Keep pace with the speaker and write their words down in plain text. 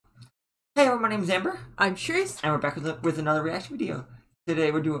Hey everyone, my name is Amber. I'm Charisse. And we're back with another reaction video.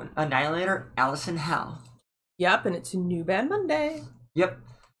 Today we're doing Annihilator, Alison Hell. Yep, and it's a New Band Monday. Yep.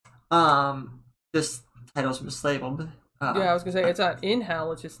 This title's mislabeled. Yeah, I was gonna say, it's not in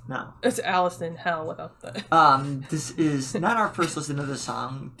Hell, it's just... No. It's Alison Hell without the... This is not our first listen to the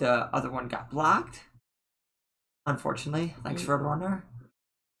song. The other one got blocked. Unfortunately. Thanks for everyone there.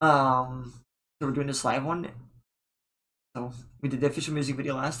 So we're doing this live one. So we did the official music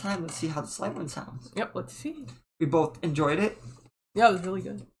video last time. Let's see how this live one sounds. Yep, let's see. We both enjoyed it. Yeah, it was really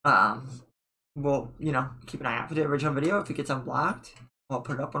good. We'll, keep an eye out for the original video. If it gets unblocked, we'll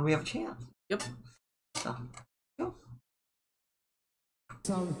put it up when we have a chance. Yep. So, go.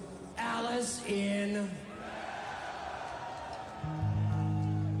 Some Alice in...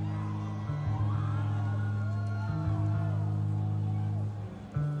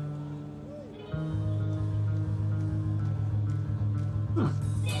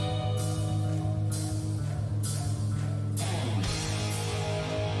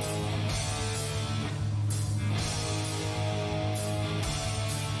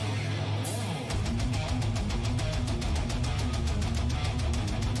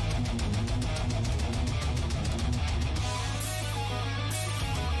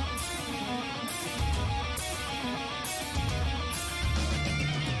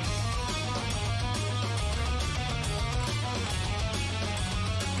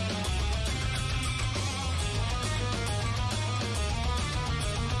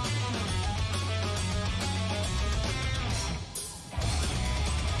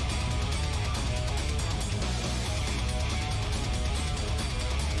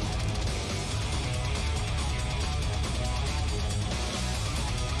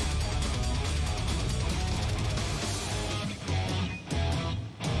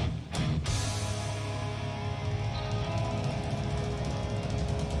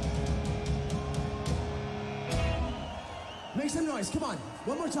 Make some noise, come on,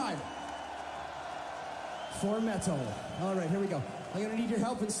 one more time. For metal. All right, here we go. I'm gonna need your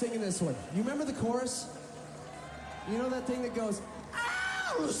help in singing this one. You remember the chorus? You know that thing that goes,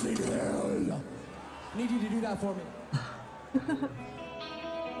 Alison Hell? I need you to do that for me.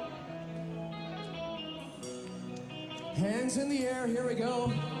 Hands in the air, here we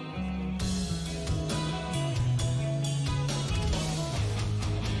go.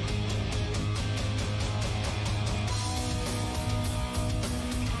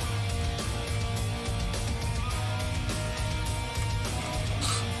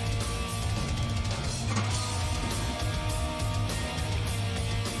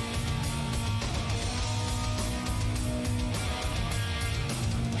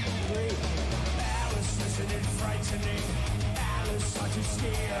 Alice, aren't you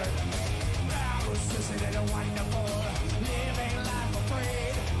scared? Alice, isn't it wonderful? Living life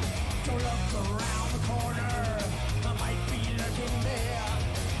afraid. Don't look around the corner, I might be lurking there.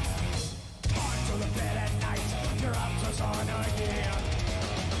 Onto the bed at night, your options on again.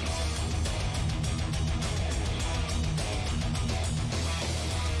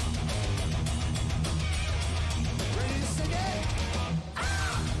 Ready to sing it?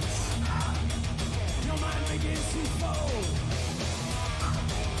 Your mind begins to fold.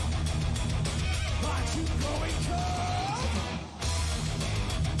 Aren't you going cold?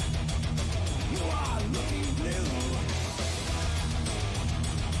 You are looking blue.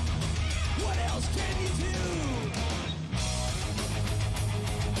 What else can you do?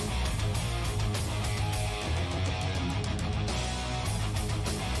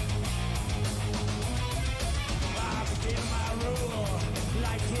 I begin my rule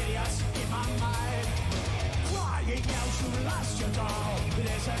like idiots in my mind. Crying out you lost your doll. It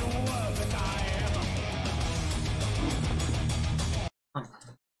isn't worth the time.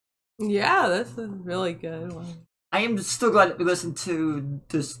 Yeah, this is a really good one. I am still glad that we listened to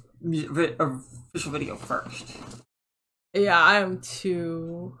this official video first. Yeah, I am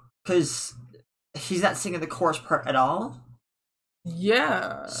too. Because he's not singing the chorus part at all.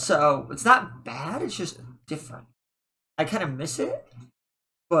 Yeah. So, it's not bad, it's just different. I kind of miss it,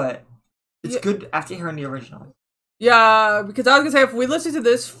 but it's good after hearing the original. Yeah, because I was gonna say, if we listened to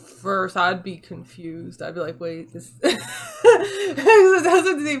this first, I'd be confused. I'd be like, wait, this... it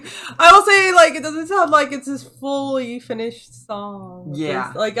doesn't seem... I will say, like, it doesn't sound like it's this fully finished song.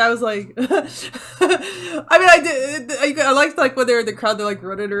 Yeah. Like, I was like... I mean, I liked, like, when they're in the crowd, they're, like,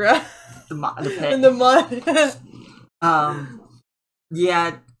 running around. The pit. In the mud.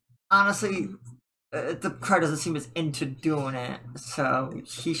 Yeah, honestly, the crowd doesn't seem as into doing it, so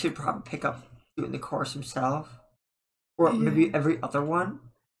he should probably pick up doing the chorus himself. Or maybe every other one.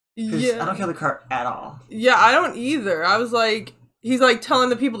 Because I don't feel the crowd at all. Yeah, I don't either. I was like, he's like telling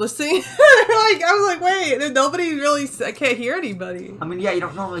the people to sing. Like I was like, wait, nobody really. I can't hear anybody. I mean, yeah, you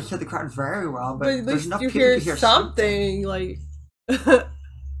don't normally hear the crowd very well, but At there's least enough you people hear to hear something. Like,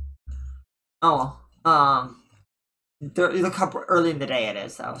 oh, look how early in the day it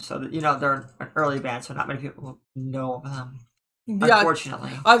is, though. So you know they're an early band, so not many people know of them. yeah,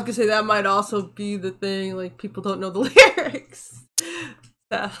 Unfortunately, I was gonna say that might also be the thing. Like, people don't know the lyrics.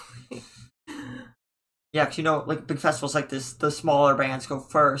 Sadly. yeah, because you know, like big festivals like this, the smaller bands go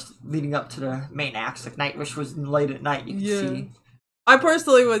first, leading up to the main acts. Like Nightwish was late at night. You can see. I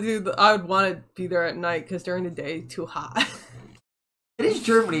personally would do. I would want to be there at night because during the day, too hot. It is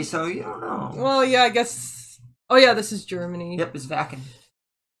Germany, so you don't know. Well, yeah, I guess. Oh yeah, this is Germany. Yep, it's Wacken.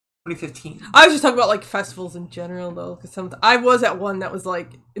 2015. I was just talking about like festivals in general though, because I was at one that was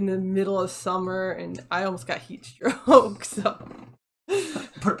like in the middle of summer, and I almost got heat stroke. So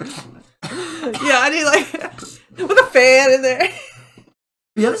Put up a tent. yeah, I need like with a fan in there.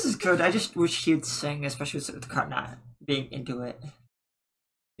 Yeah, this is good. I just wish he'd sing, especially with the crowd not being into it.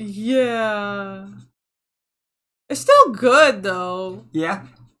 Yeah, it's still good though. Yeah,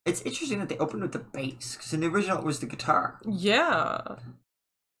 it's interesting that they opened with the bass, because in the original it was the guitar. Yeah,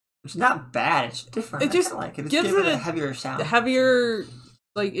 It's not bad, it's different. it just like it. It's gives giving it a heavier sound. the heavier.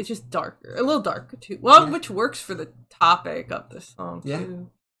 Like, it's just darker, a little darker too. Well, Yeah. which works for the topic of this song Yeah. too.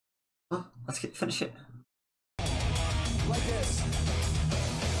 Well, let's finish it. Like this.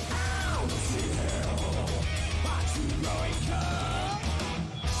 Out to hell, but you know it come.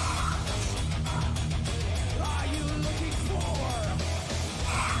 Are you looking for?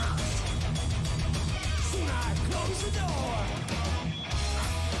 Soon I close the door.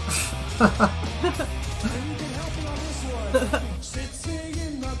 And you can help me on this one. Sitting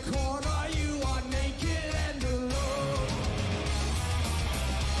in the corner, you are naked and alone.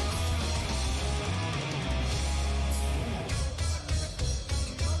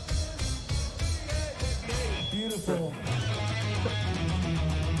 Beautiful.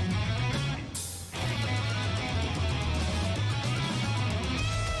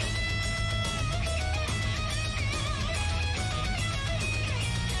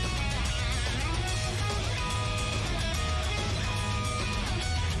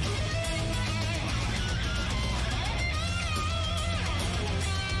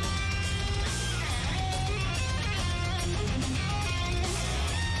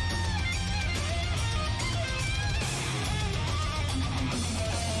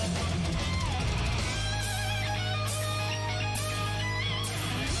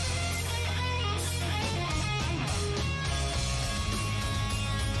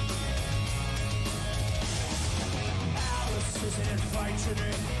 Alice isn't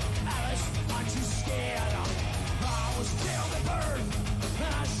frightened. Alice, aren't you scared? I was killed at birth,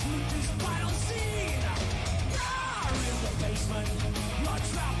 and I shoot this final scene. You're in the basement. You're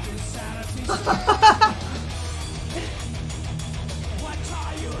trapped in sanity. What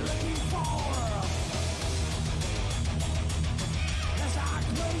are you looking for? As I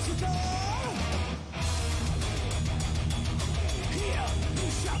close the door, here you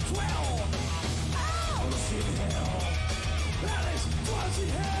shall dwell. Alice in hell. Alice was in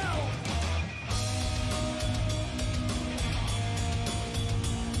hell.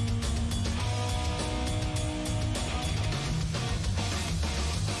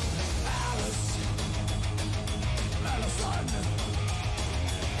 Alice. Alison.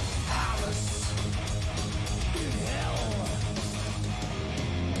 Alice in hell.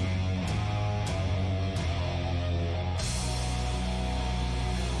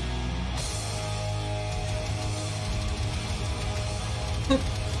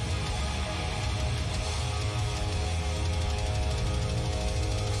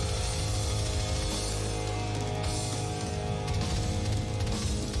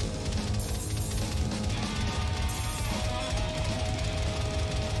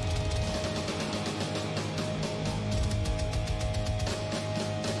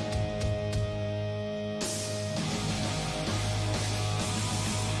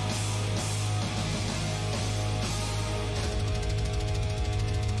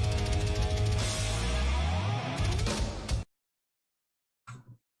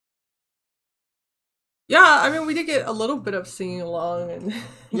 Yeah, I mean, we did get a little bit of singing along, and you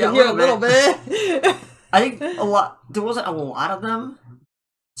Yeah, can hear a a little little bit. I think there wasn't a lot of them,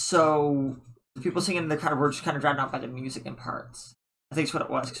 so the people singing in the crowd were just kind of drowned out by the music in parts. I think that's what it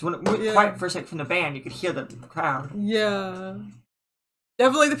was, because when it went Yeah. quiet for a second from the band, you could hear the crowd. Yeah,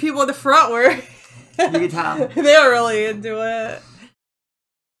 definitely the people in the front were. You could tell. They were really into it.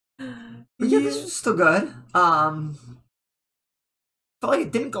 But yeah, this was still good. Felt like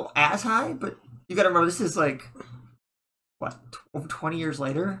it didn't go as high, but you gotta remember this is like what, over 20 years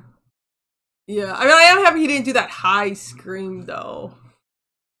later? Yeah, I mean, I am happy he didn't do that high scream though.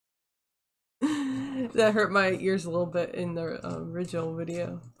 That hurt my ears a little bit in the original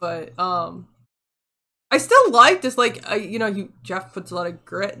video, but I still like this. Like, you know, Jeff puts a lot of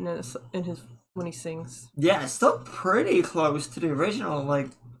grit in his when he sings. Yeah, it's still pretty close to the original. Like,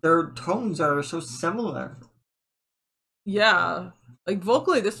 their tones are so similar. Yeah, like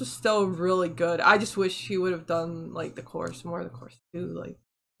vocally, this was still really good. I just wish he would have done like the chorus more of the chorus too. Like,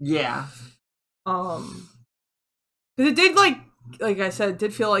 yeah, because it did like I said, it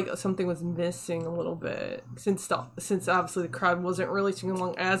did feel like something was missing a little bit since obviously the crowd wasn't really singing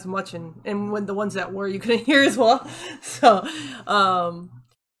along as much, and when the ones that were, you couldn't hear as well. So,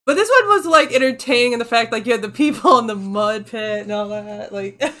 but this one was like entertaining in the fact like you had the people in the mud pit and all that.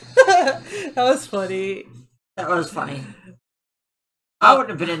 Like that was funny. That was funny. I wouldn't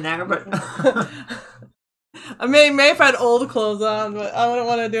have been in there, but I may have had old clothes on, but I wouldn't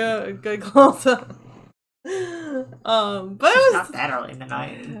want to do it with good clothes on. But it was not that early in the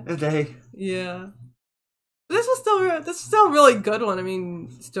night, the day. Yeah, this was still a really good one. I mean,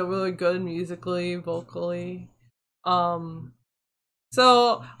 still really good musically, vocally. So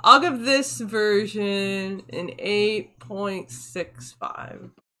I'll give this version an 8.65.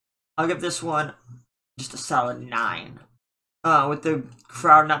 I'll give this one just a solid 9. With the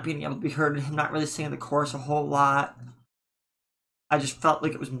crowd not being able to be heard and him not really singing the chorus a whole lot, I just felt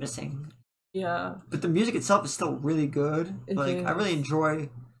like it was missing. Yeah. But the music itself is still really good. I really enjoy.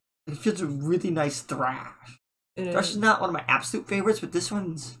 It feels a really nice thrash. Thrash is not one of my absolute favorites, but this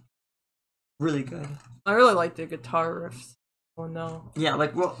one's really good. I really like the guitar riffs. Oh no. Yeah,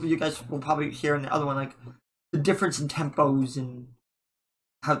 like you guys will probably hear in the other one, like the difference in tempos and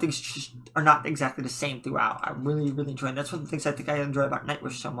how things just are not exactly the same throughout. I'm really, really enjoying. That's one of the things I think I enjoy about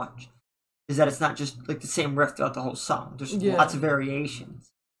Nightwish so much, is that it's not just like the same riff throughout the whole song. There's lots of variations.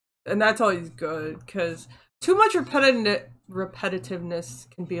 And that's always good, because too much repetitiveness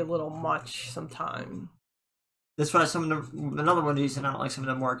can be a little much sometimes. That's why another one reason I don't like some of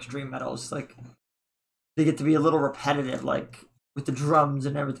the more extreme metals. Like, they get to be a little repetitive, like with the drums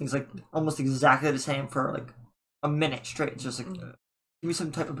and everything's like almost exactly the same for like a minute straight. It's just like give me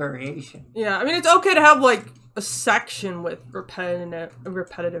some type of variation. Yeah, I mean, it's okay to have like a section with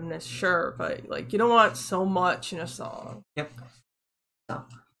repetitiveness, sure, but like you don't want so much in a song. Yep. So.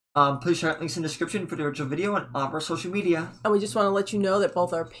 Please check out links in the description for the original video and all of our social media. And we just want to let you know that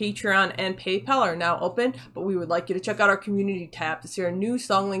both our Patreon and PayPal are now open, but we would like you to check out our community tab to see our new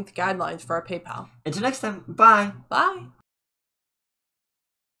song length guidelines for our PayPal. Until next time, bye! Bye!